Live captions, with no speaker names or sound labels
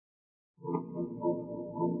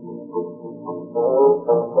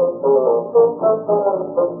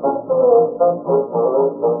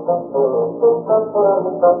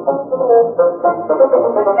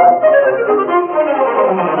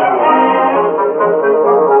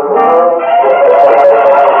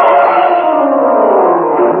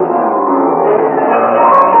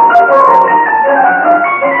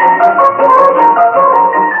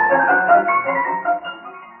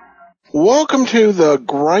Welcome to the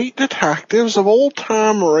Great Detectives of Old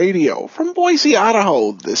Time Radio. From Boise,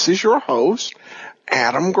 Idaho, this is your host,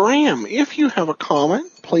 Adam Graham. If you have a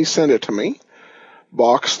comment, please send it to me.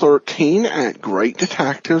 Box 13 at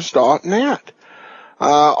greatdetectives.net.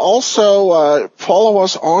 Also, follow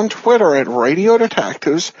us on Twitter at Radio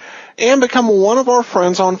Detectives and become one of our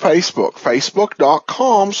friends on Facebook,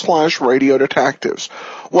 facebook.com/Radio Detectives.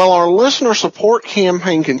 Well, our listener support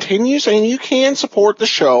campaign continues, and you can support the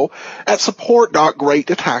show at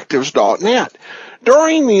support.greatdetectives.net.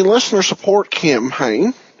 During the listener support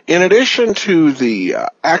campaign, in addition to the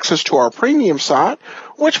access to our premium site,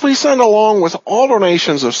 which we send along with all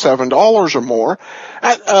donations of $7 or more,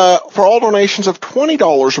 for all donations of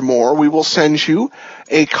 $20 or more, we will send you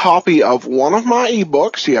a copy of one of my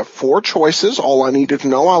ebooks. You have 4 choices. All I Needed to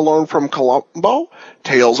Know I Learned from Columbo,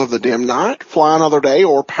 Tales of the Dim Night, Fly Another Day,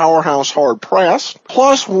 or Powerhouse Hard Pressed,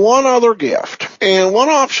 plus one other gift. And one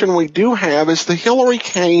option we do have is the Hillary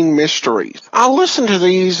Kane Mysteries. I listened to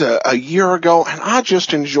these a year ago, and I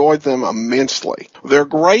just enjoyed them immensely. They're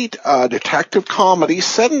great detective comedies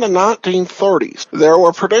set in the 1930s. They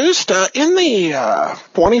were produced in the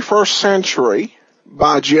 21st century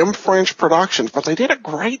by Jim French Productions, but they did a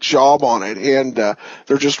great job on it, and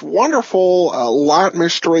they're just wonderful light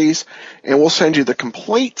mysteries, and we'll send you the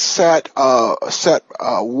complete set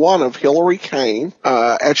one of Hillary Kane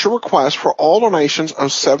at your request for all donations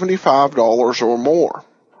of $75 or more.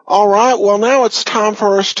 All right, well, now it's time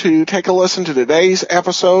for us to take a listen to today's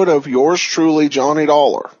episode of yours truly, Johnny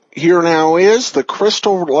Dollar. Here now is the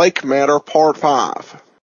Crystal Lake Matter, Part 5.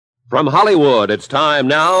 From Hollywood, it's time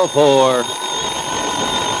now for...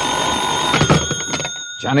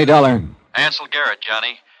 Johnny Dollar. Ansel Garrett,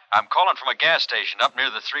 Johnny. I'm calling from a gas station up near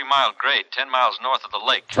the 3 Mile grade, 10 miles north of the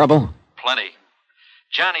lake. Trouble? Plenty.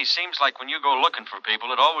 Johnny, seems like when you go looking for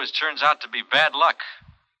people, it always turns out to be bad luck.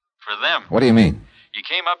 For them. What do you mean? You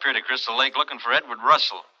came up here to Crystal Lake looking for Edward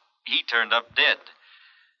Russell. He turned up dead.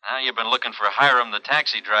 Now you've been looking for Hiram, the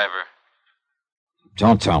taxi driver.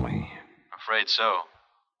 Don't tell me. Afraid so.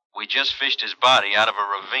 We just fished his body out of a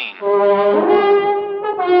ravine.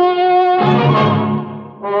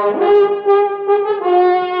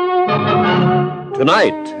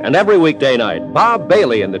 Tonight, and every weekday night, Bob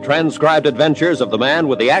Bailey in the transcribed adventures of the man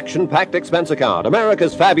with the action-packed expense account,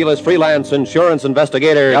 America's fabulous freelance insurance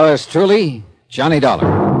investigator... Yours truly, Johnny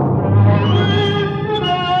Dollar.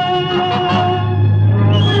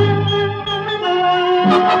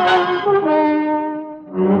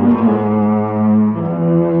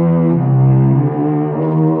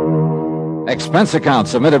 Expense account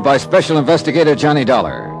submitted by Special Investigator Johnny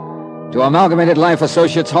Dollar to Amalgamated Life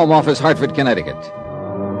Associates, Home Office, Hartford, Connecticut.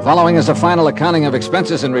 Following is a final accounting of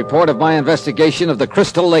expenses and report of my investigation of the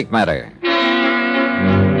Crystal Lake matter.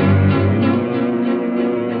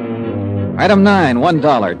 Item 9,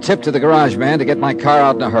 $1, tip to the garage man to get my car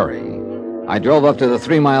out in a hurry. I drove up to the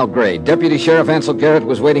 3 Mile grade. Deputy Sheriff Ansel Garrett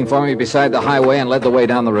was waiting for me beside the highway and led the way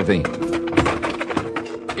down the ravine.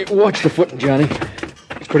 Watch the footing, Johnny.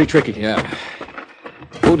 It's pretty tricky. Yeah.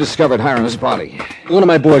 Who discovered Hiram's body? One of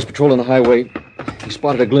my boys patrolling the highway. He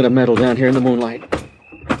spotted a glint of metal down here in the moonlight.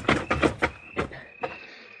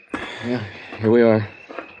 Yeah, here we are.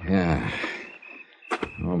 Yeah.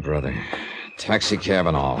 Oh, brother. Taxi cab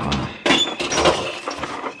and all, huh?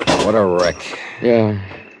 What a wreck. Yeah,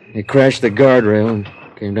 he crashed the guardrail and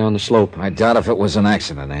came down the slope. I doubt if it was an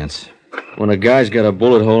accident, Ance. When a guy's got a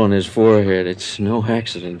bullet hole in his forehead, it's no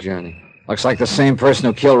accident, Johnny. Looks like the same person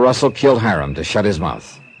who killed Russell killed Hiram to shut his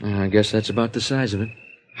mouth. I guess that's about the size of it.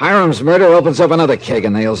 Hiram's murder opens up another keg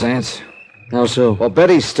of nails, Ance. How so? Well,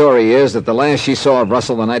 Betty's story is that the last she saw of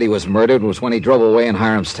Russell the night he was murdered was when he drove away in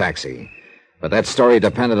Hiram's taxi. But that story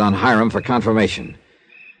depended on Hiram for confirmation.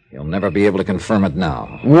 You'll never be able to confirm it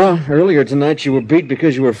now. Well, earlier tonight you were beat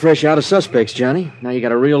because you were fresh out of suspects, Johnny. Now you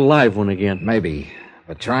got a real live one again. Maybe.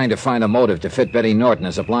 But trying to find a motive to fit Betty Norton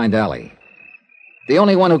is a blind alley. The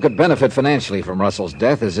only one who could benefit financially from Russell's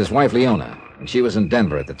death is his wife, Leona, and she was in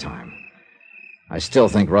Denver at the time. I still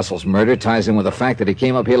think Russell's murder ties in with the fact that he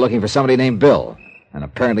came up here looking for somebody named Bill, and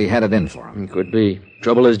apparently had it in for him. Could be.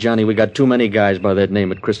 Trouble is, Johnny, we got too many guys by that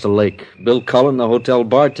name at Crystal Lake. Bill Cullen, the hotel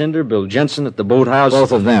bartender, Bill Jensen at the boathouse.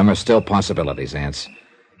 Both of them are still possibilities, Ance.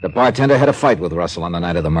 The bartender had a fight with Russell on the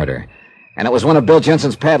night of the murder. And it was one of Bill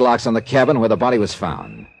Jensen's padlocks on the cabin where the body was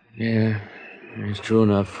found. Yeah, it's true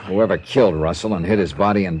enough. Whoever killed Russell and hid his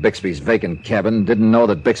body in Bixby's vacant cabin didn't know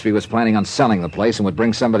that Bixby was planning on selling the place and would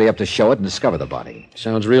bring somebody up to show it and discover the body.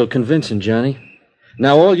 Sounds real convincing, Johnny.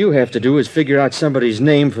 Now all you have to do is figure out somebody's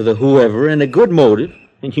name for the whoever and a good motive,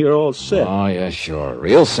 and you're all set. Oh, yeah, sure.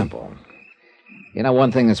 Real simple. You know,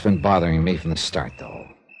 one thing that's been bothering me from the start, though.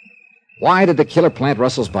 Why did the killer plant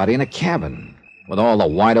Russell's body in a cabin? With all the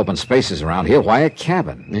wide-open spaces around here, why a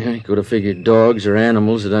cabin? Yeah, he could have figured dogs or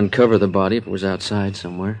animals would uncover the body if it was outside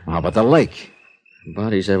somewhere. How about the lake?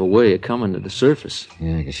 Bodies have a way of coming to the surface.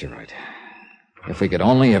 Yeah, I guess you're right. If we could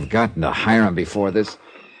only have gotten to Hiram before this...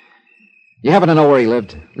 You happen to know where he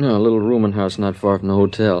lived? No, a little rooming house not far from the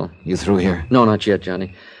hotel. You through here? No, not yet,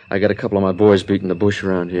 Johnny. I got a couple of my boys beating the bush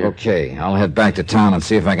around here. Okay, I'll head back to town and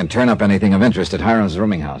see if I can turn up anything of interest at Hiram's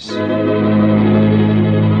rooming house.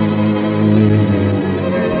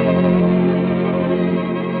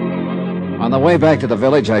 On the way back to the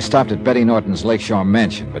village, I stopped at Betty Norton's Lakeshore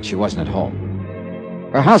mansion, but she wasn't at home.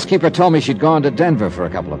 Her housekeeper told me she'd gone to Denver for a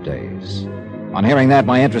couple of days. On hearing that,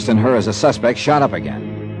 my interest in her as a suspect shot up again.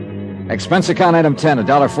 Expense account item 10,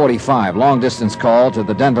 $1.45, long-distance call to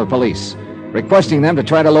the Denver police, requesting them to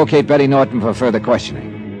try to locate Betty Norton for further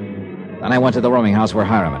questioning. Then I went to the rooming house where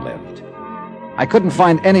Hiram had lived. I couldn't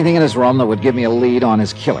find anything in his room that would give me a lead on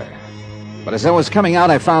his killer. But as I was coming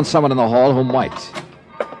out, I found someone in the hall who might.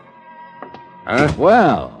 Huh?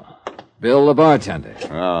 Well, Bill the bartender.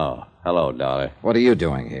 Oh, hello, Dolly. What are you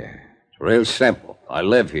doing here? It's real simple. I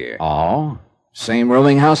live here. Oh? Same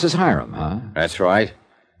rooming house as Hiram, huh? That's right.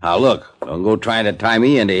 Now, look, don't go trying to tie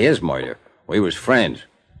me into his murder. We was friends.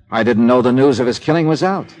 I didn't know the news of his killing was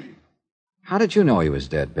out. How did you know he was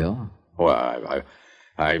dead, Bill? Well,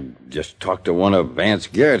 I just talked to one of Vance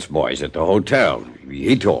Garrett's boys at the hotel.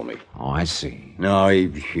 He told me. Oh, I see. No,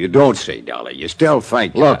 you don't say, Dolly. You still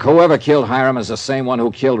think... Look, whoever killed Hiram is the same one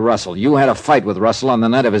who killed Russell. You had a fight with Russell on the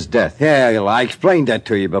night of his death. Yeah, well, I explained that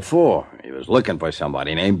to you before. He was looking for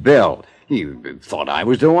somebody named Bill. He thought I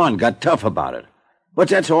was the one, got tough about it. But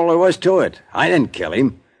that's all there was to it. I didn't kill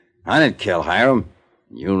him. I didn't kill Hiram.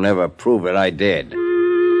 You'll never prove it I did.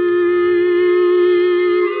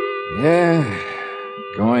 Yeah,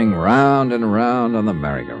 going round and round on the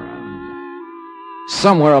merry-go-round.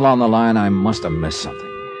 Somewhere along the line, I must have missed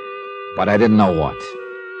something. But I didn't know what.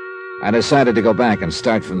 I decided to go back and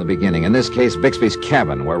start from the beginning. In this case, Bixby's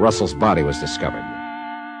cabin, where Russell's body was discovered.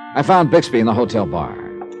 I found Bixby in the hotel bar.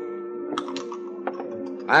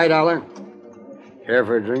 Hi, Dollar. Care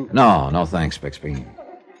for a drink? No thanks, Bixby.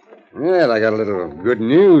 Well, I got a little good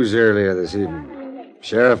news earlier this evening.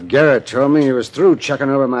 Sheriff Garrett told me he was through checking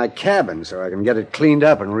over my cabin so I can get it cleaned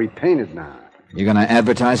up and repainted now. You gonna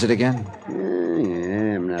advertise it again?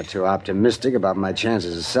 Yeah, I'm not too optimistic about my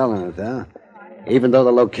chances of selling it, though. Even though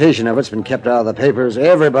the location of it's been kept out of the papers,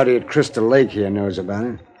 everybody at Crystal Lake here knows about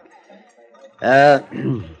it.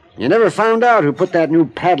 You never found out who put that new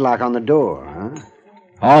padlock on the door, huh?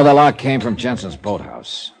 Oh, the lock came from Jensen's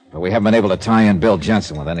boathouse. But we haven't been able to tie in Bill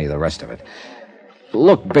Jensen with any of the rest of it.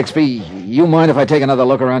 Look, Bixby, you mind if I take another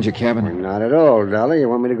look around your cabin? Not at all, Dolly. You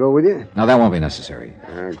want me to go with you? No, that won't be necessary.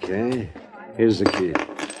 Okay. Here's the key.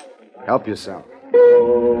 Help yourself.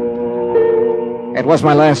 It was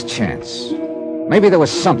my last chance. Maybe there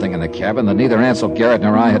was something in the cabin that neither Ansel Garrett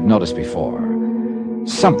nor I had noticed before.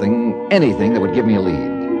 Something, anything that would give me a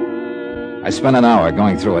lead. I spent an hour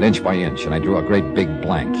going through it inch by inch, and I drew a great big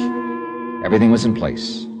blank. Everything was in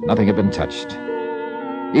place. Nothing had been touched.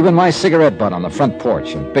 Even my cigarette butt on the front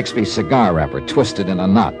porch and Bixby's cigar wrapper twisted in a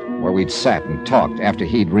knot where we'd sat and talked after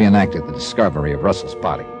he'd reenacted the discovery of Russell's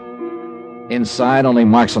body. Inside, only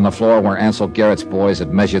marks on the floor where Ansel Garrett's boys had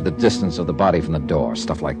measured the distance of the body from the door,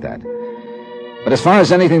 stuff like that. But as far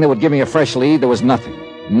as anything that would give me a fresh lead, there was nothing.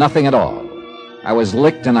 Nothing at all. I was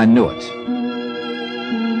licked and I knew it.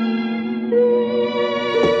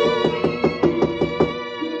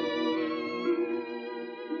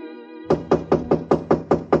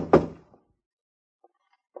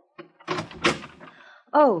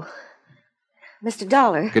 Oh, Mr.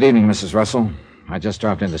 Dollar. Good evening, Mrs. Russell. I just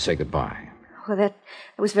dropped in to say goodbye. Well, that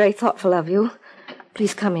was very thoughtful of you.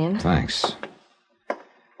 Please come in. Thanks.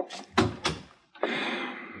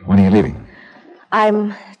 When are you leaving?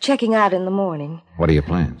 I'm checking out in the morning. What are your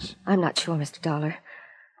plans? I'm not sure, Mr. Dollar.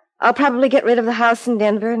 I'll probably get rid of the house in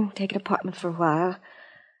Denver and take an apartment for a while.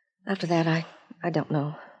 After that, I don't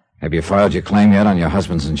know. Have you filed your claim yet on your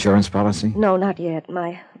husband's insurance policy? No, not yet.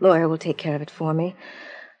 My lawyer will take care of it for me.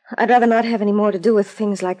 I'd rather not have any more to do with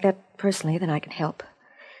things like that personally than I can help.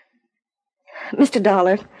 Mr.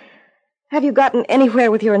 Dollar, Have you gotten anywhere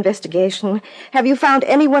with your investigation? Have you found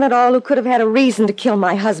anyone at all who could have had a reason to kill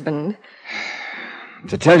my husband?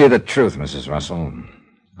 To tell you the truth, Mrs. Russell,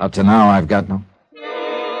 up to now I've got no...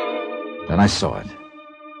 Then I saw it.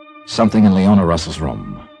 Something in Leona Russell's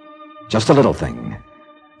room. Just a little thing.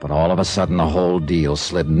 But all of a sudden the whole deal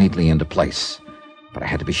slid neatly into place. But I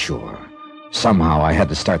had to be sure. Somehow I had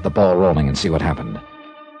to start the ball rolling and see what happened.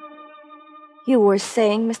 You were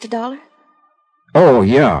saying, Mr. Dollar? Oh,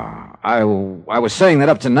 yeah. I was saying that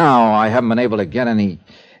up to now I haven't been able to get any...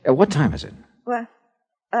 what time is it? Well,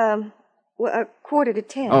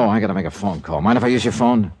 9:45. Oh, I gotta make a phone call. Mind if I use your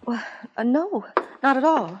phone? Well, no, not at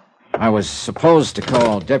all. I was supposed to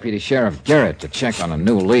call Deputy Sheriff Garrett to check on a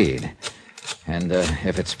new lead. And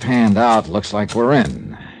if it's panned out, looks like we're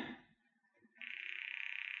in.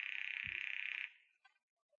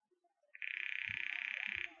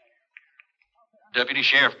 Deputy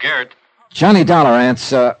Sheriff Garrett. Johnny Dollar,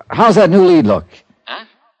 Ants. How's that new lead look? Huh?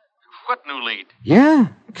 What new lead? Yeah?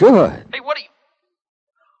 Good. Hey, what are you...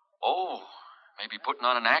 Oh, maybe putting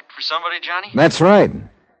on an act for somebody, Johnny? That's right.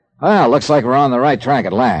 Well, looks like we're on the right track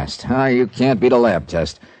at last. You can't beat a lab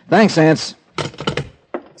test. Thanks, Ants.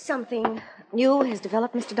 Something new has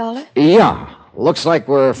developed, Mr. Dollar? Yeah. Looks like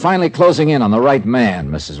we're finally closing in on the right man,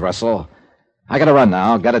 Mrs. Russell. I gotta run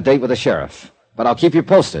now. Got a date with the sheriff. But I'll keep you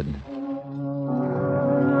posted.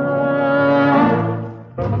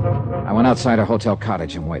 I went outside her hotel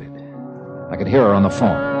cottage and waited. I could hear her on the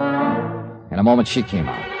phone. In a moment, she came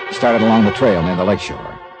out, started along the trail near the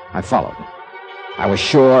lakeshore. I followed. I was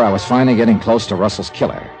sure I was finally getting close to Russell's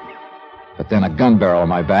killer. But then a gun barrel on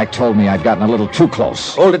my back told me I'd gotten a little too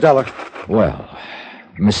close. Hold it, Dollar. Well,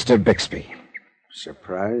 Mr. Bixby.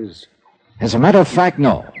 Surprised? As a matter of fact,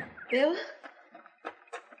 no. Bill?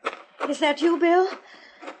 Is that you, Bill?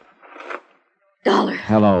 Dollar.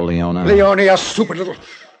 Hello, Leona. Leona, you stupid little...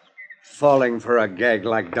 Falling for a gag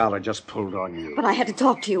like Dollar just pulled on you. But I had to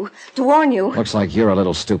talk to you, to warn you. Looks like you're a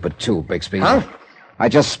little stupid, too, Bixby. Huh? I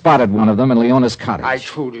just spotted one of them in Leona's cottage. I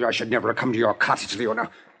told you I should never have come to your cottage, Leona.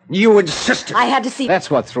 You insisted. I had to see...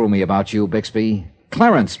 That's what threw me about you, Bixby.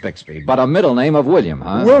 Clarence Bixby, but a middle name of William,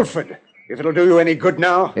 huh? Wilfred. If it'll do you any good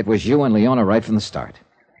now. It was you and Leona right from the start.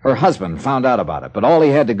 Her husband found out about it, but all he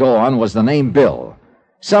had to go on was the name Bill.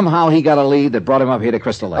 Somehow he got a lead that brought him up here to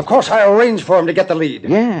Crystal Lake. Of course I arranged for him to get the lead.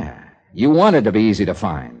 Yeah. You wanted to be easy to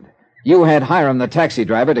find. You had Hiram, the taxi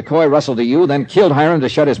driver, decoy Russell to you, then killed Hiram to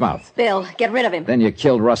shut his mouth. Bill, get rid of him. Then you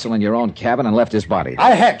killed Russell in your own cabin and left his body.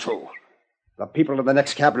 I had to. The people in the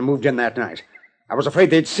next cabin moved in that night. I was afraid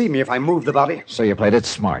they'd see me if I moved the body. So you played it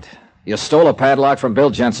smart. You stole a padlock from Bill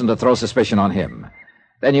Jensen to throw suspicion on him.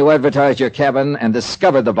 Then you advertised your cabin and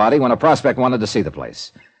discovered the body when a prospect wanted to see the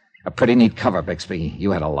place. A pretty neat cover, Bixby.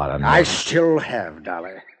 You had a lot of nerve. I still have,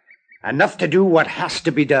 Dollar. Enough to do what has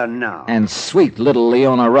to be done now. And sweet little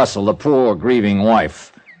Leona Russell, the poor, grieving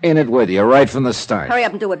wife, in it with you right from the start. Hurry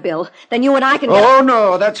up and do it, Bill. Then you and I can get... Oh,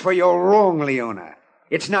 no, that's where you're wrong, Leona.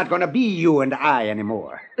 It's not going to be you and I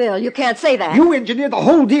anymore. Bill, you can't say that. You engineered the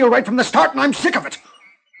whole deal right from the start, and I'm sick of it.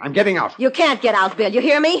 I'm getting out. You can't get out, Bill. You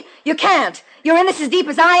hear me? You can't. You're in this as deep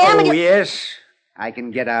as I am, and you... yes. I can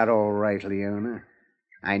get out all right, Leona.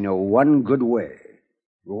 I know one good way.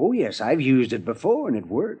 Oh, yes, I've used it before, and it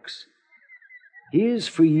works. Here's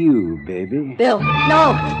for you, baby. Bill,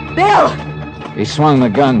 no! Bill! He swung the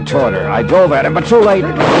gun toward her. I dove at him, but too late.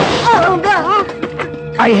 Oh, no!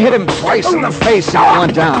 I hit him twice in the face and he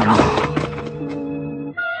went down.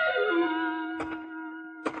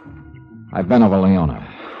 I bent over Leona,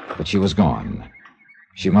 but she was gone.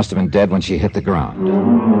 She must have been dead when she hit the ground.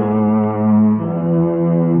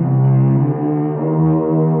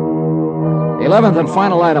 11th and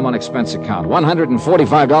final item on expense account,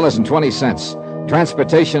 $145.20.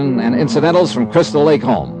 Transportation and incidentals from Crystal Lake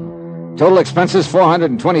home. Total expenses,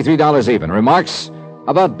 $423 even. Remarks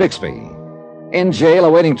about Bixby. In jail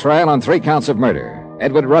awaiting trial on 3 counts of murder.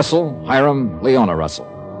 Edward Russell, Hiram, Leona Russell.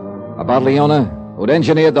 About Leona, who'd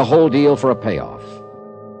engineered the whole deal for a payoff.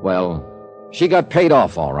 Well, she got paid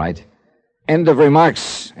off, all right. End of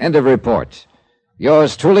remarks, end of report.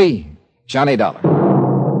 Yours truly, Johnny Dollar.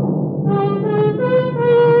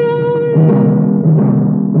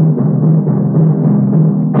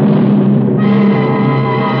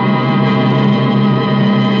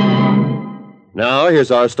 Now, here's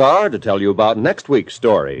our star to tell you about next week's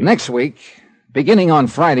story. Next week, beginning on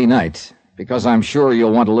Friday night, because I'm sure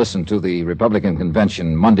you'll want to listen to the Republican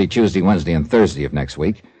convention Monday, Tuesday, Wednesday, and Thursday of next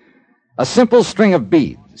week, a simple string of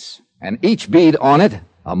beads, and each bead on it,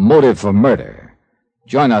 a motive for murder.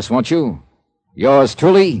 Join us, won't you? Yours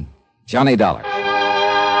truly, Johnny Dollar.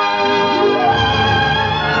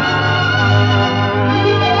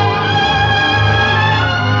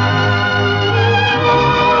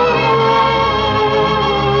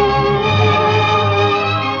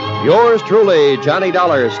 truly, Johnny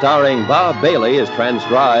Dollar, starring Bob Bailey, is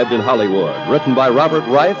transcribed in Hollywood. Written by Robert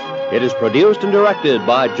Reif, it is produced and directed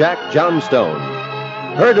by Jack Johnstone.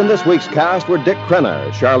 Heard in this week's cast were Dick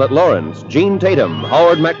Crenna, Charlotte Lawrence, Gene Tatum,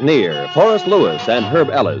 Howard McNear, Forrest Lewis, and Herb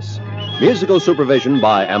Ellis. Musical supervision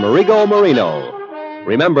by Amerigo Marino.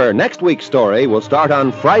 Remember, next week's story will start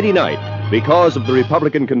on Friday night because of the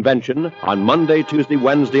Republican convention on Monday, Tuesday,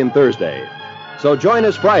 Wednesday, and Thursday. So join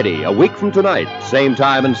us Friday, a week from tonight, same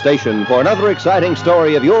time and station, for another exciting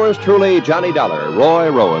story of yours truly, Johnny Dollar. Roy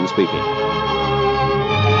Rowan speaking.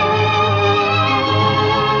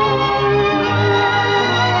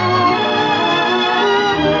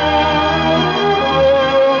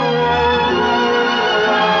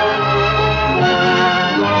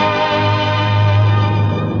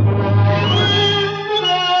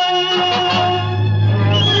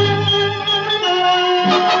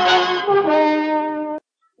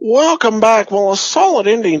 Welcome back. Well, a solid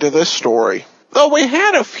ending to this story. Though we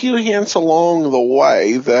had a few hints along the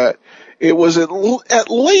way that it was at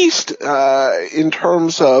least in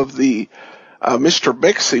terms of the Mr.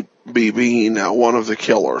 Bixby being one of the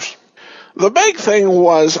killers. The big thing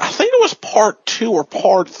was, I think it was part 2 or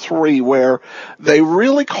part 3, where they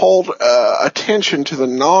really called attention to the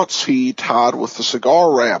Nazi tied with the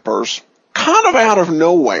cigar wrappers, kind of out of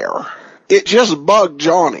nowhere. It just bugged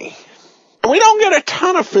Johnny. We don't get a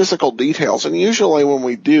ton of physical details, and usually when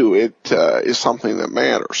we do, it is something that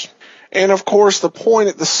matters. And, of course, the point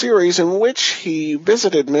at the series in which he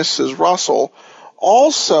visited Mrs. Russell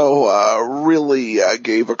also really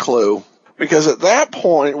gave a clue. Because at that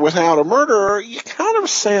point, without a murderer, you kind of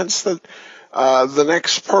sense that the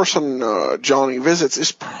next person Johnny visits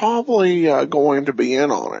is probably going to be in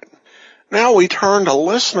on it. Now we turn to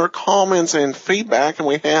listener comments and feedback, and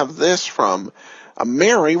we have this from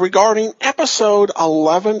Mary regarding episode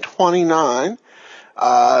 1129,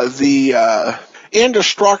 the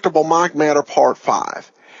Indestructible Mike Matter Part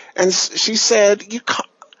 5. And she said,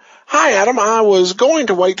 Hi, Adam. I was going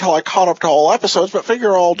to wait till I caught up to all episodes, but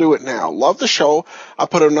figure I'll do it now. Love the show. I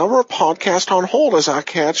put a number of podcasts on hold as I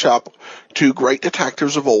catch up to great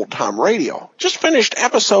detectives of old-time radio. Just finished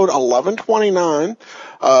episode 1129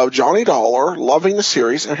 of Johnny Dollar, loving the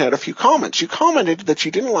series, and had a few comments. You commented that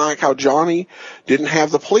you didn't like how Johnny didn't have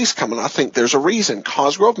the police come, and I think there's a reason.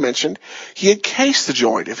 Cosgrove mentioned he had cased the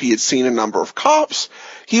joint. If he had seen a number of cops,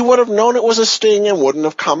 he would have known it was a sting and wouldn't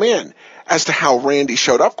have come in. As to how Randy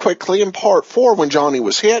showed up quickly in part 4 when Johnny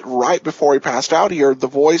was hit, right before he passed out, he heard the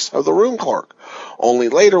voice of the room clerk. Only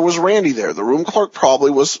later was Randy there. The room clerk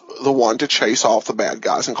probably was the one to chase off the bad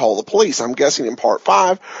guys and call the police. I'm guessing in part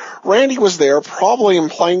 5, Randy was there, probably in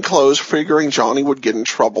plain clothes, figuring Johnny would get in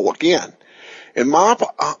trouble again. In my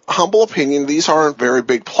humble opinion, these aren't very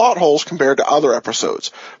big plot holes compared to other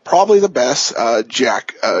episodes. Probably the best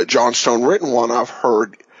Jack Johnstone written one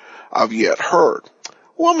I've yet heard.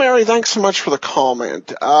 Well, Mary, thanks so much for the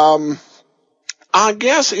comment. I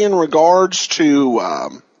guess in regards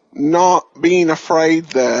to not being afraid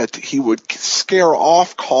that he would scare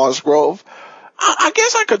off Cosgrove, I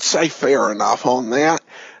guess I could say fair enough on that.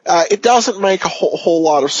 It doesn't make a whole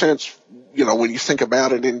lot of sense, when you think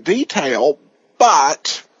about it in detail,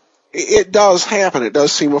 but it does happen. It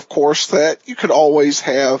does seem, of course, that you could always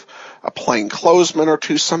have a plainclothesman or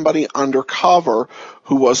two, somebody undercover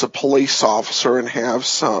who was a police officer, and have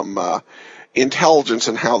some intelligence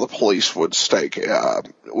in how the police would stake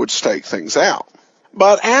things out.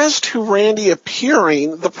 But as to Randy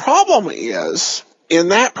appearing, the problem is, in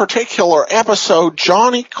that particular episode,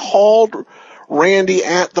 Johnny called Randy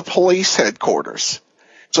at the police headquarters.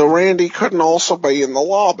 So Randy couldn't also be in the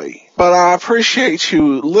lobby. But I appreciate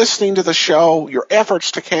you listening to the show, your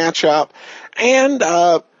efforts to catch up, and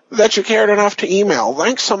that you cared enough to email.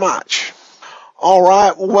 Thanks so much. All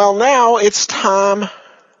right, well, now it's time.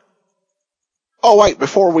 Oh, wait,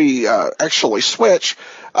 before we actually switch,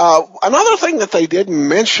 another thing that they did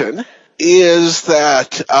mention is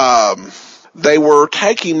that they were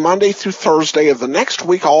taking Monday through Thursday of the next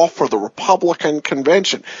week off for the Republican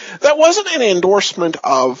convention. That wasn't an endorsement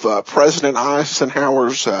of President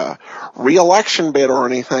Eisenhower's re-election bid or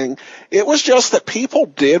anything. It was just that people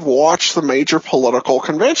did watch the major political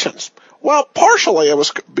conventions. Well, partially it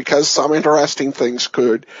was because some interesting things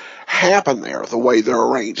could happen there, the way they're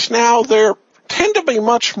arranged. Now, they tend to be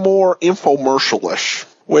much more infomercial-ish,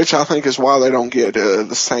 which I think is why they don't get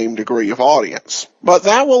the same degree of audience. But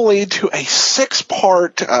that will lead to a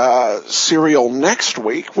 6-part serial next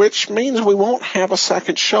week, which means we won't have a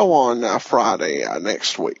second show on Friday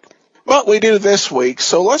next week. But we do this week,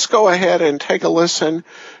 so let's go ahead and take a listen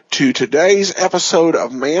to today's episode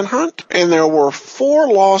of Manhunt, and there were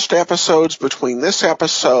 4 lost episodes between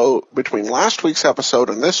last week's episode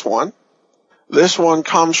and this one. This one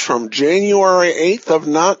comes from January 8th of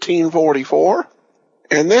 1944,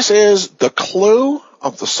 and this is The Clue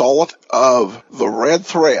of the Red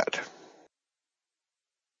Thread.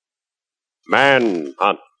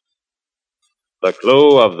 Manhunt. The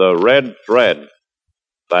clue of the red thread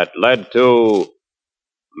that led to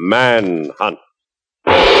Manhunt.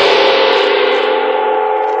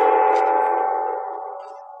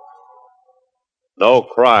 No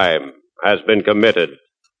crime has been committed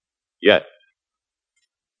yet.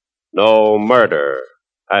 No murder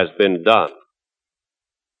has been done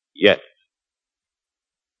yet.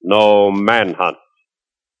 No manhunt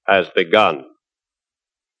has begun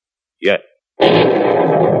yet.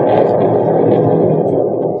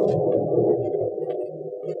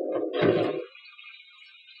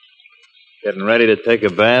 Getting ready to take a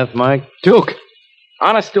bath, Mike? Duke.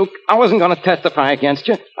 Honest, Duke, I wasn't going to testify against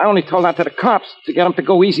you. I only told that to the cops to get them to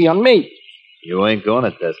go easy on me. You ain't going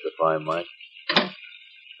to testify, Mike.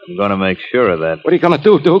 I'm going to make sure of that. What are you going to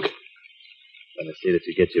do, Duke? I'm going to see that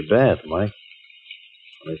you get your bath, Mike.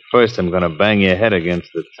 Only first, I'm going to bang your head against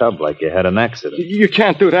the tub like you had an accident. You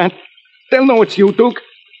can't do that. They'll know it's you, Duke.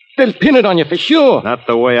 They'll pin it on you for sure. Not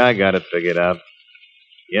the way I got it figured out.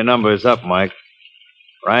 Your number's up, Mike.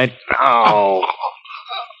 Right? Oh.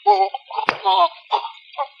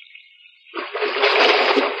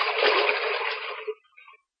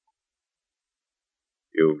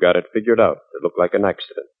 You got it figured out. It looked like an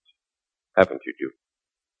accident. Haven't you, Duke?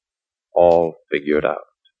 All figured out.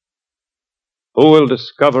 Who will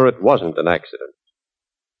discover it wasn't an accident?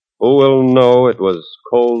 Who will know it was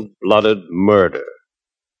cold-blooded murder?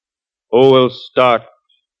 Who will start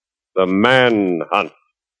the manhunt?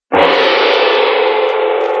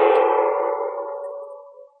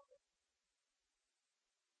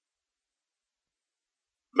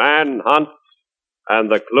 Manhunt and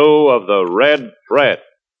the clue of the red thread.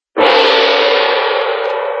 Yes,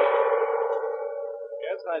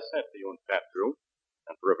 I sent for you and Pat, Drew,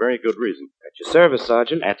 and for a very good reason. At your service,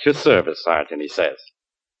 Sergeant. At your service, Sergeant, he says.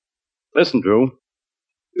 Listen, Drew,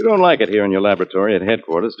 you don't like it here in your laboratory at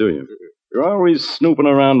headquarters, do you? You're always snooping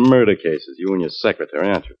around murder cases, you and your secretary,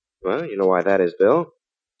 aren't you? Well, you know why that is, Bill.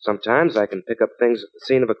 Sometimes I can pick up things at the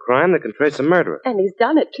scene of a crime that can trace a murderer. And he's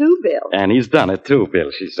done it too, Bill. And he's done it too, Bill,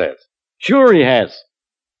 she says. Sure he has.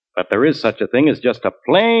 But there is such a thing as just a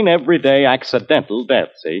plain, everyday, accidental death,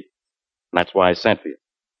 see? And that's why I sent for you.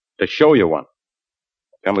 To show you one.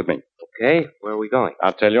 Come with me. Okay, where are we going?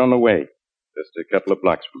 I'll tell you on the way. Just a couple of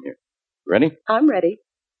blocks from here. Ready? I'm ready.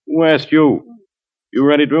 Who asked you? You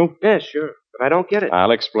ready, Drew? Yeah, sure. But I don't get it.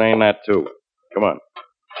 I'll explain that, too. Come on.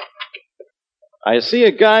 I see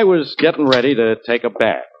a guy was getting ready to take a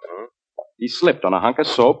bath. He slipped on a hunk of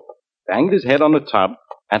soap, banged his head on the tub,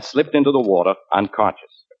 and slipped into the water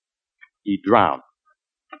unconscious. He drowned.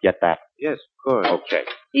 Get that? Yes, of course. Okay.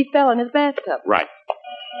 He fell in his bathtub. Right.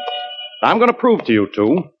 Now, I'm going to prove to you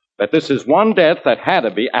two that this is one death that had to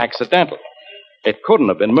be accidental. It couldn't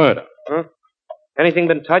have been murder. Huh? Anything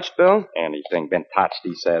been touched, Bill? Anything been touched,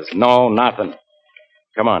 he says. No, nothing.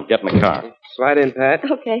 Come on, get in the car. Slide in, Pat.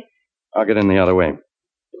 Okay. I'll get in the other way.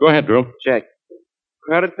 Go ahead, Drew. Check.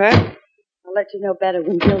 Crowded, Pat? I'll let you know better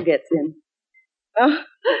when Bill gets in. Oh,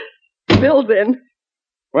 Bill's in.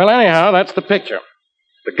 Well, anyhow, that's the picture.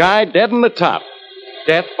 The guy dead in the top.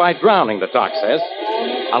 Death by drowning, the doc says.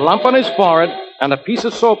 A lump on his forehead and a piece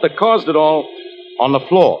of soap that caused it all on the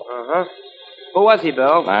floor. Uh-huh. Who was he,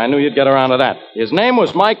 Bill? I knew you'd get around to that. His name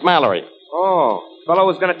was Mike Mallory. Oh, fellow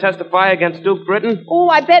was going to testify against Duke Britton? Oh,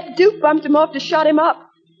 I bet Duke bumped him off to shut him up.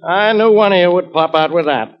 I knew one of you would pop out with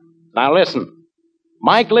that. Now listen.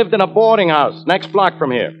 Mike lived in a boarding house next block from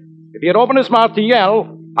here. If he had opened his mouth to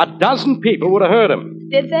yell, a dozen people would have heard him.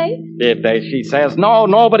 Did they? Did they, she says. No,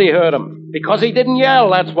 nobody heard him. Because he didn't yell,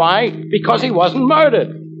 that's why. Because he wasn't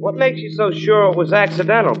murdered. What makes you so sure it was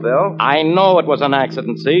accidental, Bill? I know it was an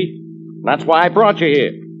accident, see? That's why I brought you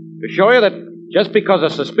here. To show you that just because a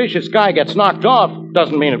suspicious guy gets knocked off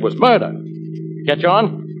doesn't mean it was murder. Catch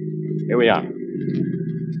on? Here we are.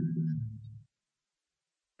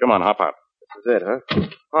 Come on, hop out. This is it, huh?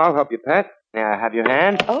 I'll help you, Pat. May I have your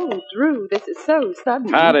hand? Oh, Drew, this is so sudden.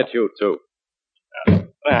 Had it, you two.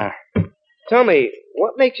 Tell me,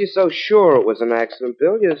 what makes you so sure it was an accident,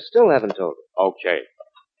 Bill? You still haven't told me. Okay.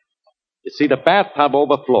 You see, the bathtub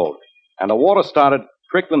overflowed, and the water started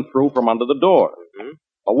trickling through from under the door. Mm-hmm.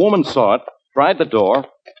 A woman saw it, tried the door,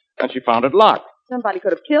 and she found it locked. Somebody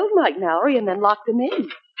could have killed Mike Mallory and then locked him in.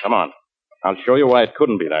 Come on. I'll show you why it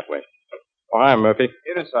couldn't be that way. Oh, hi, Murphy.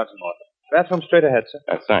 Here is Sergeant Morton. Bathroom straight ahead, sir.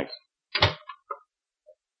 Thanks.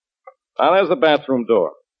 Now, there's the bathroom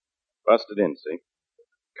door. Busted in, see?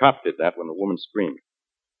 Cop did that when the woman screamed.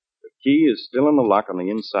 The key is still in the lock on the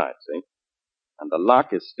inside, see? And the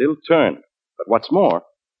lock is still turned. But what's more,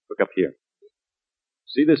 look up here.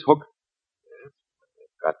 See this hook?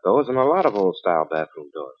 Got those in a lot of old-style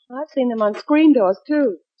bathroom doors. I've seen them on screen doors,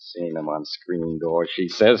 too. Seen them on screen doors, she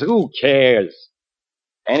says. Who cares?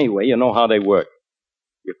 Anyway, you know how they work.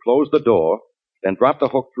 You close the door, then drop the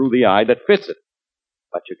hook through the eye that fits it.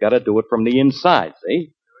 But you gotta do it from the inside,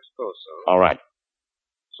 see? I suppose so. All right.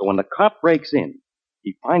 So when the cop breaks in,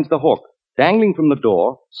 he finds the hook dangling from the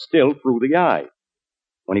door, still through the eye.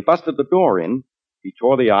 When he busted the door in, he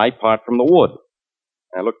tore the eye part from the wood.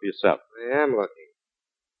 Now look for yourself. I am looking.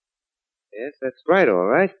 Yes, that's right, all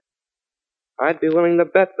right. I'd be willing to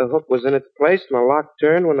bet the hook was in its place and the lock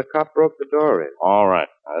turned when the cop broke the door in. All right.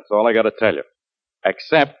 That's all I gotta tell you.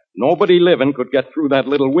 Except nobody living could get through that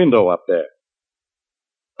little window up there.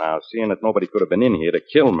 Now, seeing that nobody could have been in here to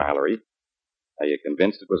kill Mallory, are you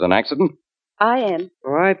convinced it was an accident? I am.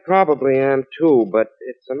 Well, I probably am, too, but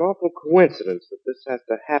it's an awful coincidence that this has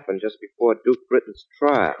to happen just before Duke Britton's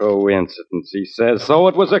trial. Coincidence, he says. So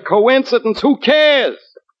it was a coincidence. Who cares?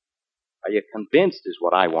 Are you convinced is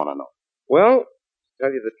what I want to know. Well, to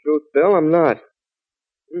tell you the truth, Bill, I'm not.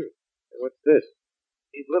 What's this?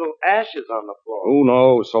 These little ashes on the floor. Who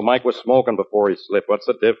knows? So Mike was smoking before he slipped. What's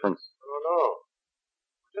the difference? I don't know.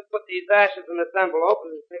 Just put these ashes in this envelope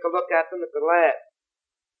and take a look at them at the lab.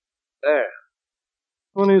 There.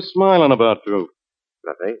 What are you smiling about, Drew?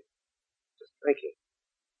 Nothing. Just thinking.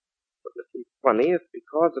 Wouldn't it be funny if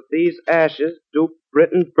because of these ashes, Duke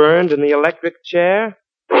Britton burned in the electric chair?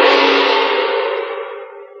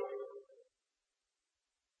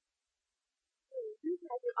 You've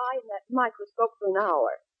had your eye in that microscope for an hour.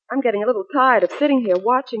 I'm getting a little tired of sitting here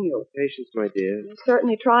watching you. Patience, my dear. You're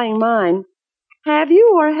certainly trying mine. Have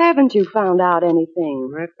you or haven't you found out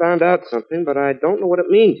anything? I found out something, but I don't know what it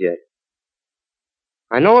means yet.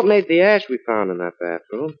 I know it made the ash we found in that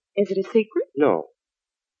bathroom. Is it a secret? No.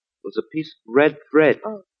 It was a piece of red thread.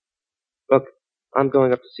 Oh. Look, I'm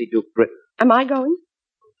going up to see Duke Britton. Am I going?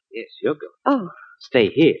 Yes, you're going. Oh. Stay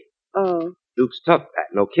here. Oh. Duke's tough, Pat,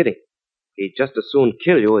 no kidding. He'd just as soon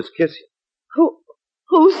kill you as kiss you.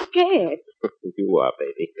 Who's scared? You are,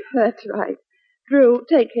 baby. That's right. Drew,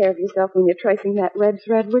 take care of yourself when you're tracing that red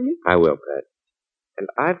thread, will you? I will, Pat. And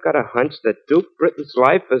I've got a hunch that Duke Britton's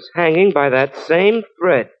life is hanging by that same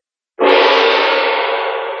thread.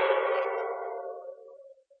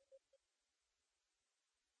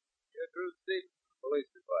 Police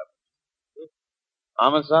Department.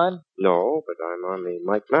 Homicide? No, but I'm on the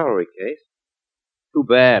Mike Mallory case. Too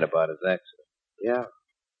bad about his accident. Yeah,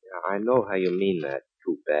 I know how you mean that.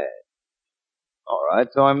 Too bad. All right,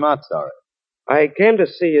 so I'm not sorry. I came to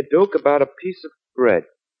see you, Duke, about a piece of thread.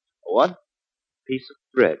 What? Piece of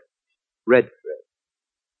thread. Red thread.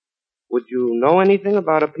 Would you know anything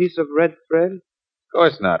about a piece of red thread? Of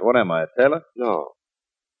course not. What am I, a tailor? No.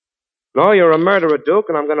 No, you're a murderer, Duke,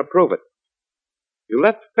 and I'm going to prove it. You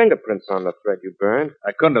left fingerprints on the thread you burned.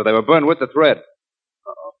 I couldn't have. They were burned with the thread.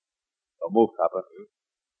 Uh-oh. Don't move, Copper.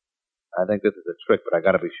 I think this is a trick, but I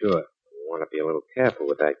gotta be sure. You want to be a little careful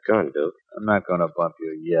with that gun, Duke. I'm not gonna bump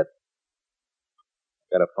you yet.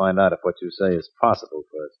 Gotta find out if what you say is possible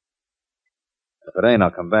first. If it ain't,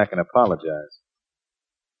 I'll come back and apologize.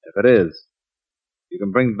 If it is, you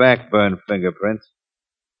can bring back burned fingerprints.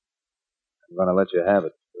 I'm gonna let you have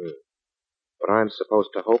it. What I'm supposed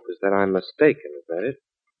to hope is that I'm mistaken, is that it?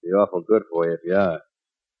 Be awful good for you if you are.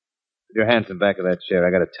 Put your hands in back of that chair.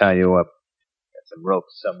 I gotta tie you up. Got some rope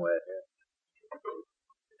somewhere here.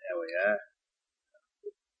 There we are.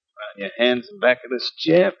 Around your hands in back of this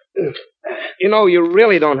chair. You know, you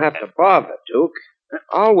really don't have to bother, Duke.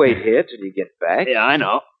 I'll wait here till you get back. Yeah, I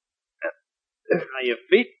know. Now your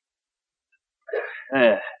feet.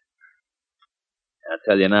 I'll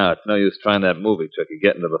tell you now, it's no use trying that movie trick of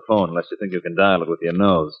getting to the phone unless you think you can dial it with your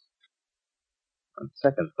nose. On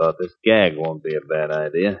second thought, this gag won't be a bad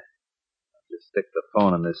idea. I'll just stick the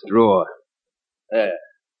phone in this drawer. There.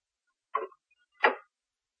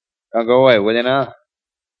 Don't go away, will you now?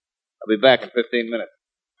 I'll be back in 15 minutes.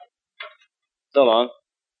 So long.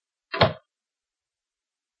 I'll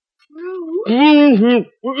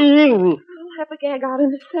have a gag out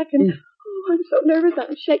in a second. Oh, I'm so nervous.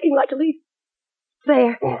 I'm shaking like a leaf.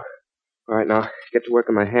 There. Oh. All right, now, get to work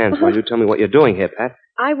on my hands while you tell me what you're doing here, Pat.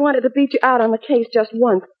 I wanted to beat you out on the case just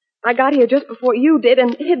once. I got here just before you did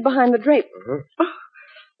and hid behind the drape. Oh,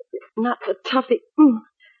 not so toughy.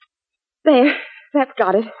 There. That's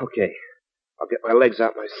got it. Okay. I'll get my legs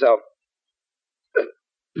out myself.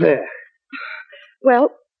 There.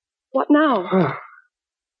 Well, what now?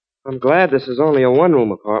 I'm glad this is only a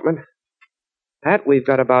one-room apartment. Pat, we've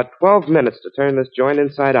got about 12 minutes to turn this joint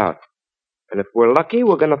inside out. And if we're lucky,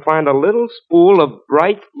 we're going to find a little spool of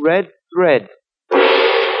bright red thread. All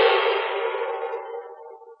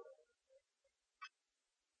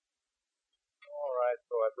right,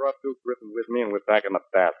 so I brought Duke Griffin with me, and we're back in the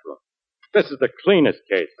bathroom. This is the cleanest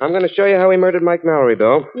case. I'm going to show you how he murdered Mike Mallory,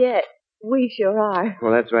 Bill. Yes, we sure are.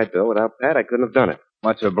 Well, that's right, Bill. Without Pat, I couldn't have done it.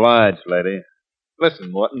 Much obliged, lady.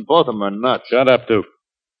 Listen, Morton, both of them are nuts. Shut up, Duke.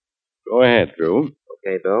 Go ahead, Drew.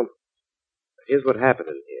 Okay, Bill. Here's what happened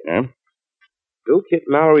in here. Yeah? Duke hit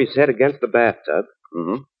Mallory's head against the bathtub,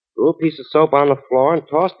 threw a piece of soap on the floor, and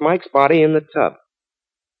tossed Mike's body in the tub.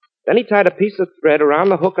 Then he tied a piece of thread around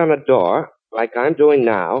the hook on the door, like I'm doing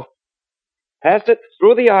now, passed it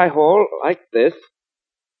through the eye hole, like this,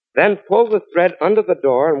 then pulled the thread under the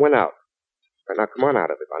door and went out. All right, now come on out,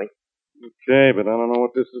 everybody. Okay, but I don't know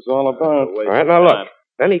what this is all about. All right, now look.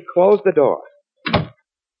 Then he closed the door.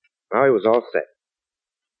 Now he was all set.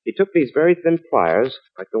 He took these very thin pliers,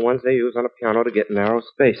 like the ones they use on a piano to get narrow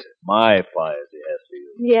spaces. My pliers he has to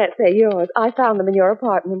use. Yes, they're yours. I found them in your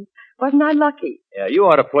apartment. Wasn't I lucky? Yeah, you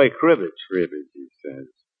ought to play cribbage. Cribbage, he says.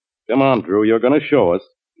 Come on, Drew, you're going to show us.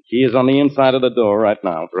 The key is on the inside of the door right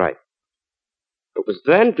now. Right. It was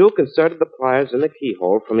then Duke inserted the pliers in the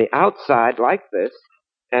keyhole from the outside like this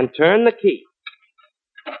and turned the key.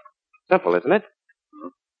 Simple, isn't it?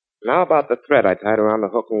 Now about the thread I tied around the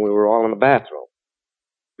hook when we were all in the bathroom.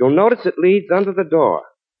 You'll notice it leads under the door.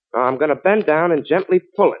 Now I'm going to bend down and gently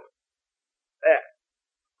pull it. There.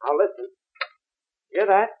 Now listen. Hear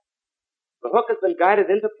that? The hook has been guided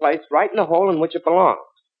into place right in the hole in which it belongs.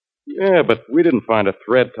 Yeah, but we didn't find a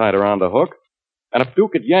thread tied around the hook. And if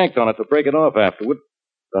Duke had yanked on it to break it off afterward,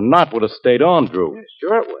 the knot would have stayed on, Drew. Yeah,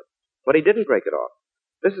 sure it would. But he didn't break it off.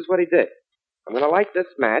 This is what he did. I'm going to light this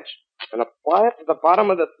match and apply it to the bottom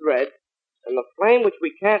of the thread, and the flame, which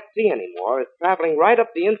we can't see anymore, is traveling right up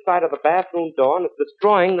the inside of the bathroom door and is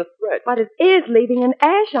destroying the thread. But it is leaving an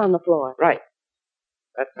ash on the floor. Right.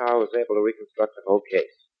 That's how I was able to reconstruct the whole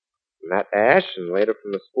case. From that ash, and later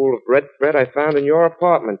from the spool of red thread I found in your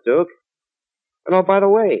apartment, Duke. And oh, by the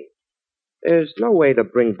way, there's no way to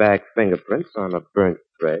bring back fingerprints on a burnt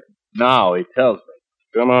thread. Now, he tells me.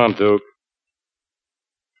 Come on, Duke.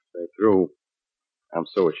 Say, Drew, I'm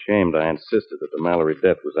so ashamed I insisted that the Mallory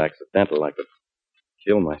death was accidental I could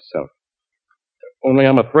kill myself. Only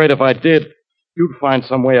I'm afraid if I did, you'd find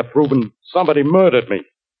some way of proving somebody murdered me.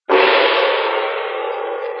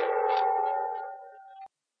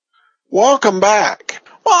 Welcome back.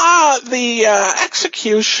 Well, the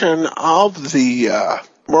execution of the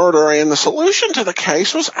murder and the solution to the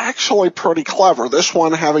case was actually pretty clever. This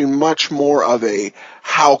one having much more of a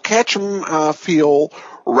how catch 'em feel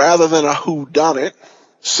rather than a whodunit,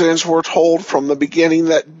 since we're told from the beginning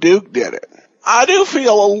that Duke did it. I do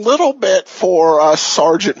feel a little bit for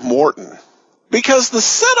Sergeant Morton, because the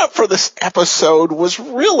setup for this episode was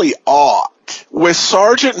really odd, with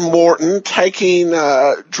Sergeant Morton taking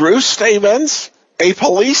Drew Stevens, a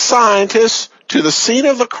police scientist, to the scene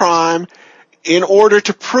of the crime in order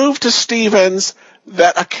to prove to Stevens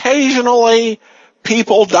that occasionally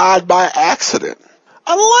people died by accident.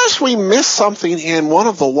 Unless we missed something in one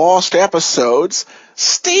of the lost episodes,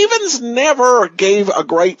 Stevens never gave a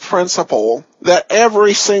great principle that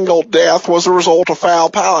every single death was a result of foul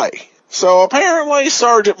play. So apparently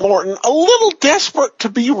Sergeant Morton, a little desperate to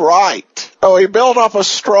be right, so he built up a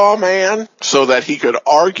straw man so that he could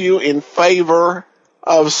argue in favor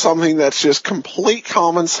of something that's just complete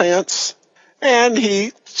common sense, and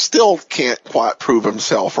he still can't quite prove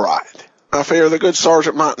himself right. I fear the good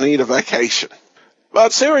sergeant might need a vacation.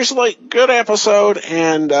 But seriously, good episode,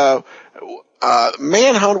 and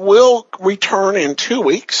Manhunt will return in 2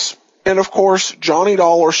 weeks. And of course, Johnny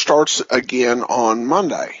Dollar starts again on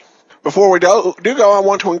Monday. Before we do go, I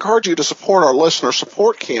want to encourage you to support our listener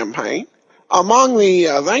support campaign. Among the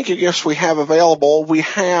thank you gifts we have available, we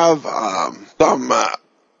have some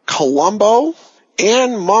Columbo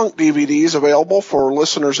and Monk DVDs available for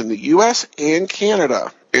listeners in the U.S. and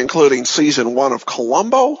Canada, including Season 1 of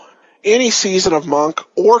Columbo, any season of Monk,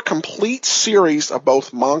 or complete series of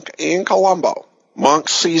both Monk and Columbo. Monk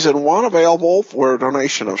Season 1 available for a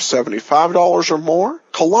donation of $75 or more.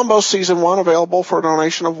 Columbo Season 1 available for a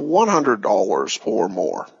donation of $100 or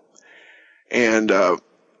more. And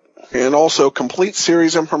also complete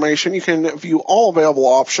series information. You can view all available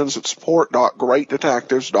options at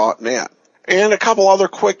support.greatdetectives.net. And a couple other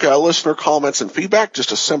quick listener comments and feedback.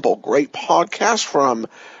 Just a simple great podcast from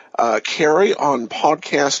Carrie on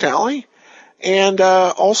Podcast Alley. And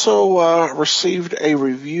also received a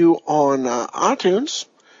review on iTunes.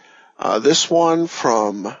 This one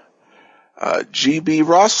from GB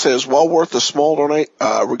Russ says, well worth the small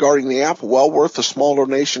regarding the app, well worth the small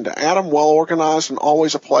donation to Adam, well organized, and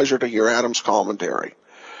always a pleasure to hear Adam's commentary.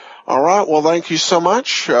 All right, well, thank you so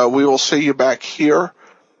much. We will see you back here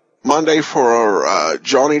Monday for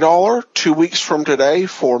Johnny Dollar, 2 weeks from today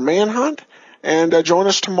for Manhunt, and join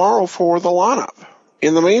us tomorrow for the lineup.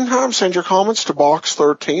 In the meantime, send your comments to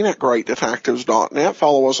box13 at greatdetectives.net.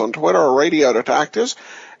 Follow us on Twitter or Radio Detectives,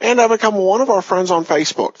 and become one of our friends on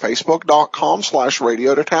Facebook,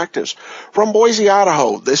 facebook.com/Radio Detectives. From Boise,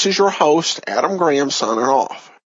 Idaho, this is your host, Adam Graham, signing off.